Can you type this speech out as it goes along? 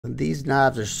These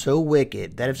knives are so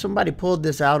wicked that if somebody pulled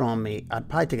this out on me, I'd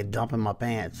probably take a dump in my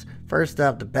pants. First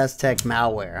up, the Best Tech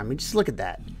malware. I mean, just look at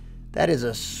that. That is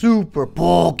a super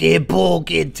bulky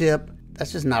tip.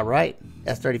 That's just not right.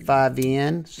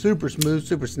 S35VN, super smooth,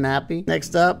 super snappy.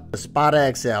 Next up, the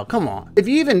Spada XL. Come on. If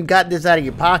you even got this out of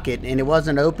your pocket and it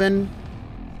wasn't open,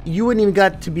 you wouldn't even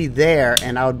got to be there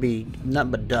and I would be nothing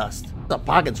but dust. The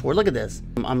pocket sword, look at this.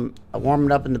 I'm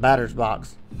warming up in the batter's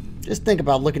box. Just think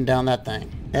about looking down that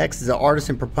thing. Next is an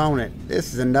Artisan Proponent.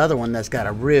 This is another one that's got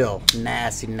a real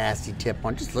nasty tip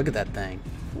on. Just look at that thing.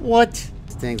 What?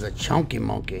 This thing's a chunky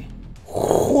monkey.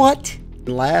 What?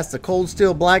 And last, the Cold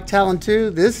Steel Black Talon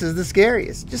 2. This is the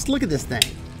scariest. Just look at this thing.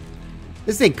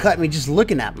 This thing cut me just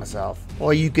looking at myself.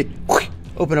 Or you could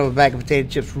open up a bag of potato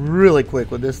chips really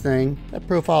quick with this thing. That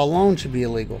profile alone should be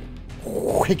illegal.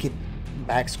 Wicked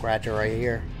back scratcher right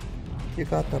here. You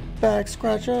got the back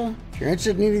scratcher. If you're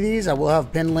interested in any of these, I will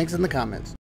have pinned links in the comments.